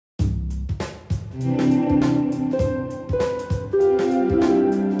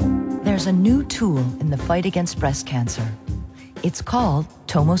There's a new tool in the fight against breast cancer. It's called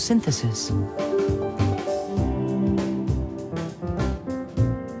tomosynthesis.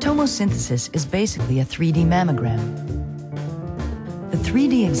 Tomosynthesis is basically a 3D mammogram. The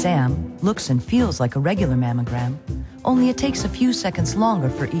 3D exam looks and feels like a regular mammogram, only it takes a few seconds longer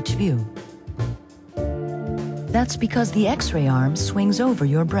for each view. That's because the X-ray arm swings over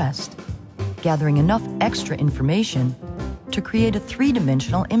your breast, gathering enough extra information to create a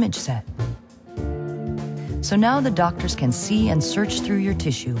three-dimensional image set. So now the doctors can see and search through your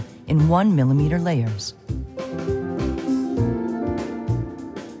tissue in 1 millimeter layers.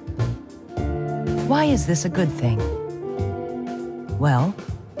 Why is this a good thing? Well,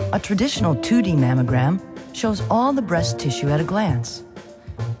 a traditional 2D mammogram shows all the breast tissue at a glance.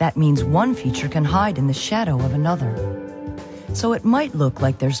 That means one feature can hide in the shadow of another. So it might look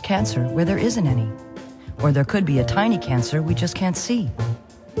like there's cancer where there isn't any, or there could be a tiny cancer we just can't see.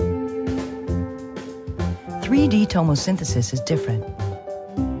 3D tomosynthesis is different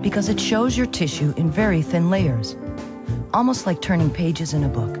because it shows your tissue in very thin layers, almost like turning pages in a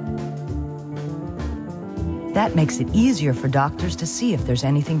book. That makes it easier for doctors to see if there's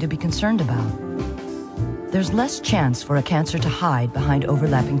anything to be concerned about. There's less chance for a cancer to hide behind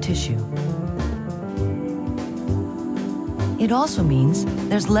overlapping tissue. It also means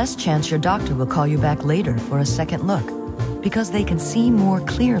there's less chance your doctor will call you back later for a second look, because they can see more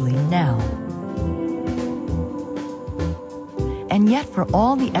clearly now. And yet, for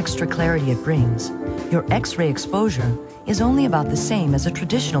all the extra clarity it brings, your X-ray exposure is only about the same as a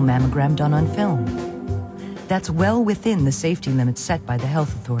traditional mammogram done on film. That's well within the safety limits set by the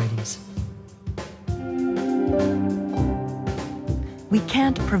health authorities. We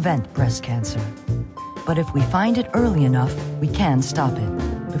can't prevent breast cancer, but if we find it early enough, we can stop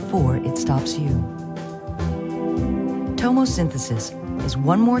it before it stops you. Tomosynthesis is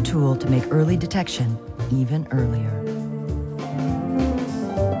one more tool to make early detection even earlier.